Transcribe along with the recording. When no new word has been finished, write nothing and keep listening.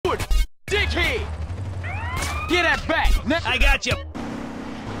Dickhead! Get that back! I got you!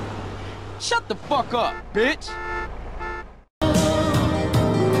 Shut the fuck up, bitch!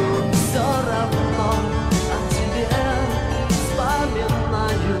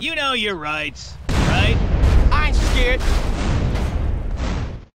 You know your rights, right? I ain't scared.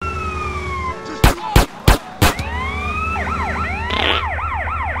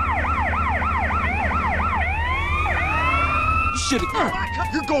 You should've...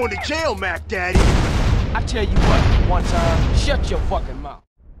 You're going to jail, Mac Daddy. I tell you what, one time, shut your fucking mouth.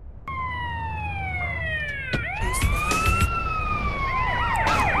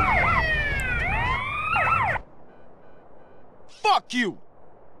 Fuck you!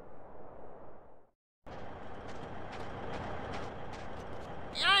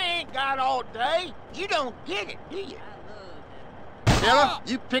 I ain't got all day. You don't get it, do you? Fella,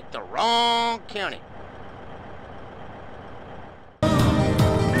 you picked the wrong county.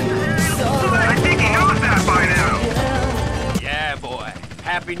 I think he knows that by now. Yeah, boy.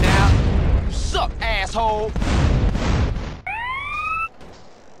 Happy now? You suck, asshole!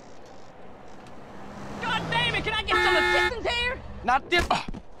 God damn it, can I get some assistance here? Not this...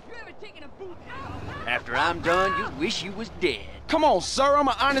 You ever taken a boot out? After I'm done, you wish you was dead. Come on, sir, I'm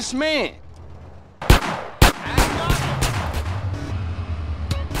an honest man.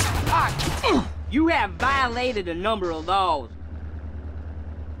 You have violated a number of laws.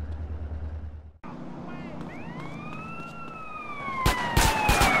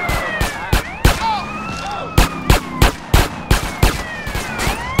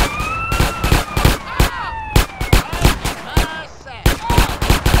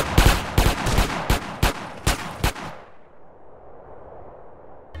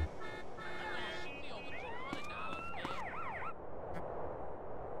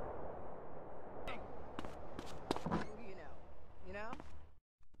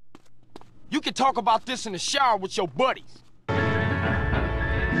 You can talk about this in the shower with your buddies.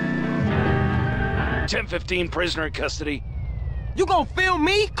 10-15 prisoner in custody. You gonna film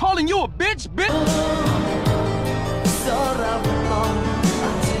me calling you a bitch, bitch?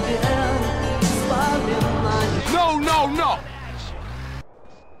 No, no, no!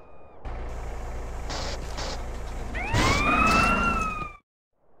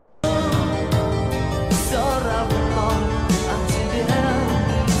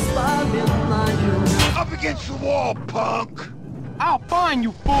 Up against the wall, punk! I'll find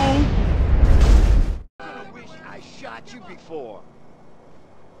you, fool! I wish I shot you before.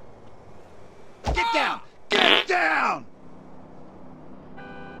 Get down! Get down!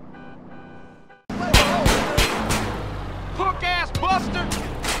 Punk-ass buster!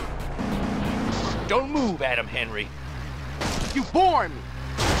 Don't move, Adam Henry. You boring me!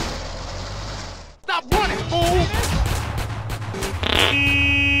 Stop running, fool!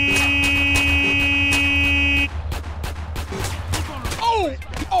 Oh!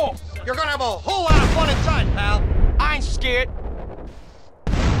 Oh! You're gonna have a whole lot of fun inside, pal. I ain't scared.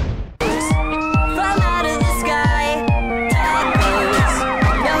 Fall out of the sky, tacos,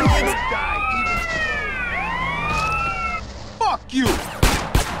 no need to Die Fuck you!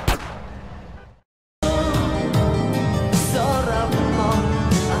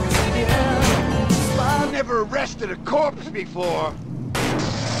 even... Never arrested a corpse before.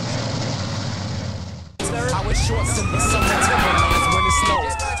 I wear shorts in the summer, Timberlands when it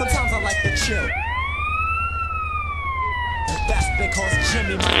snows. Sometimes I like to chill. That's because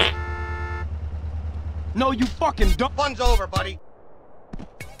Jimmy might. No, you fucking don't. Fun's over, buddy.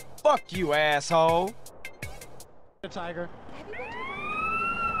 Fuck you, asshole. The tiger. No,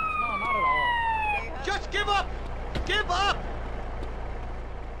 not at all. Just give up! Give up!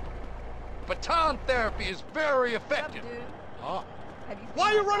 Baton therapy is very effective. Oh.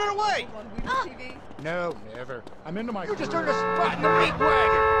 Why are you running away? No, never. I'm into my You just earned a spot in the meat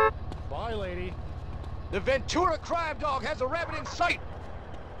wagon. Bye, lady. The Ventura crime dog has a rabbit in sight.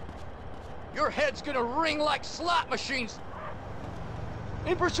 Your head's gonna ring like slot machines.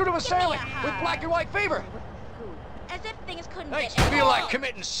 In pursuit of a assailant with black and white fever. as if things couldn't Makes get you feel like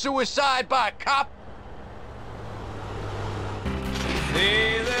committing suicide by a cop.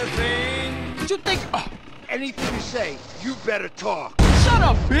 What you think? Anything you say, you better talk. Shut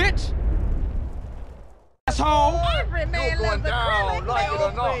up, bitch! Asshole! Every man You're going loves a down, criminal. like it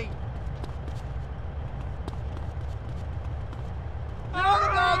or not. The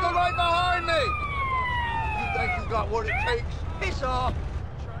other guys are right behind me! You think you got what it takes? Piss off!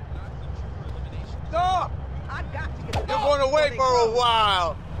 Stop! I got to get You're going away for a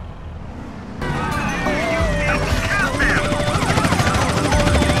while!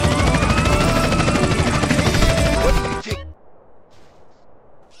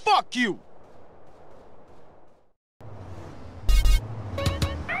 Fuck you!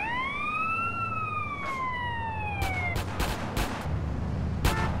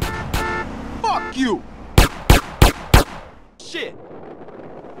 Fuck you! Shit!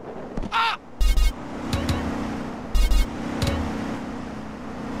 Ah!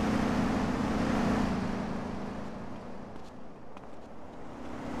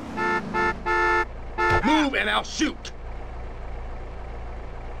 Move and I'll shoot!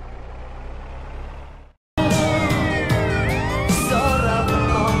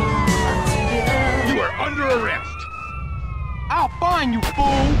 You are under arrest! I'll find you,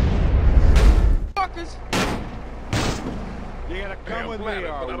 fool! Fuckers! You gonna come with me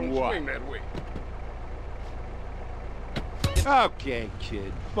or what? Swing that way. Okay,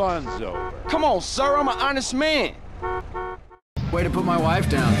 kid. Fun's over. Come on, sir, I'm an honest man. Way to put my wife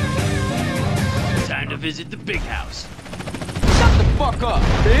down. Time to visit the big house. Shut the fuck up,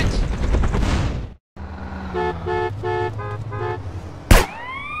 bitch!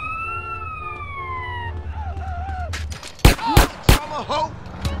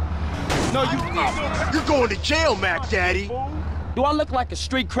 No, you're going to jail, Mac Daddy. Do I look like a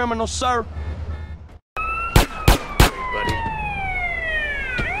street criminal, sir? Buddy.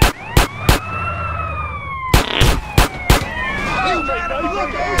 Hey, man,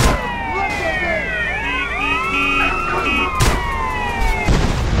 look at him! Look at me!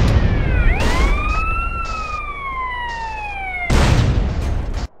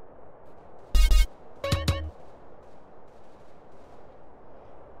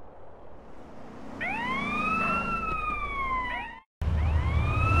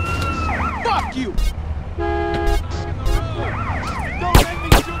 Fuck you! Don't make me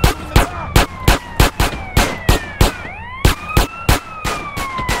shoot you in the back!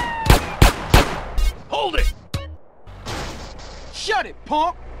 Hold it! Shut it,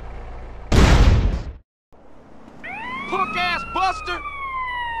 punk! Punk-ass buster!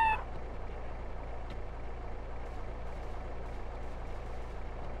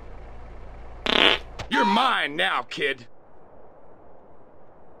 You're mine now, kid.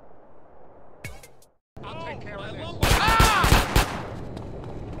 I'll take care of this. Ah!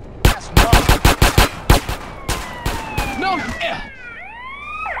 That's mine. No, you F.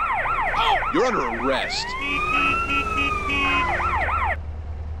 Oh! You're under arrest.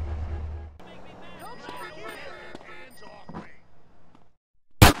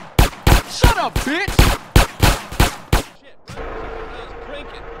 Shut up, bitch!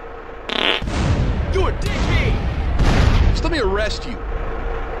 You a dickhead! Just let me arrest you.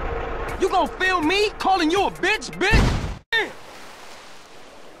 You gonna film me calling you a bitch, bitch?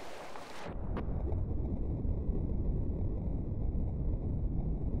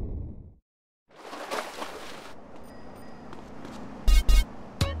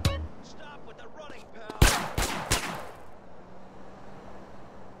 Stop with the running, pal.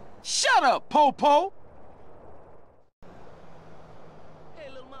 Shut up, Popo! Hey,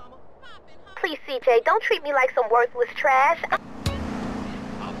 little mama. Please, CJ, don't treat me like some worthless trash.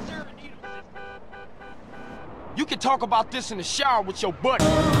 You can talk about this in the shower with your buddy.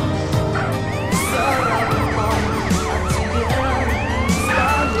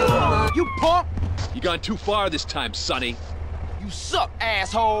 You punk! You gone too far this time, Sonny. You suck,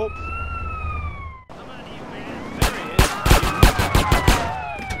 asshole!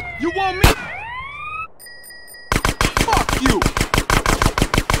 You want me? Fuck you!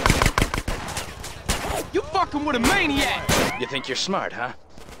 You fucking with a maniac! You think you're smart, huh?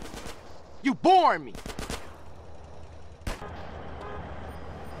 You boring me!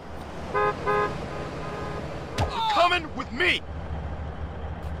 Coming with me!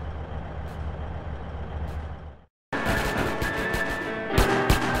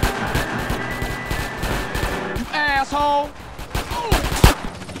 You asshole!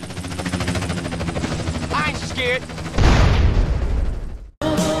 I ain't scared.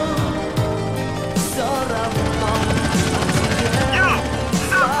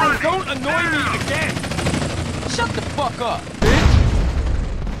 Don't annoy me again! Shut the fuck up, bitch!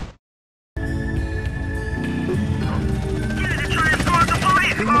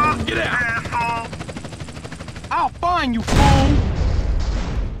 Get out! Asshole! I'll find you, fool!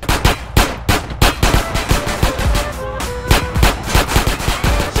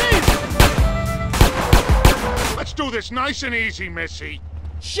 Jesus! Let's do this nice and easy, Missy.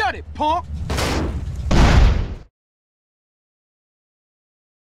 Shut it, punk!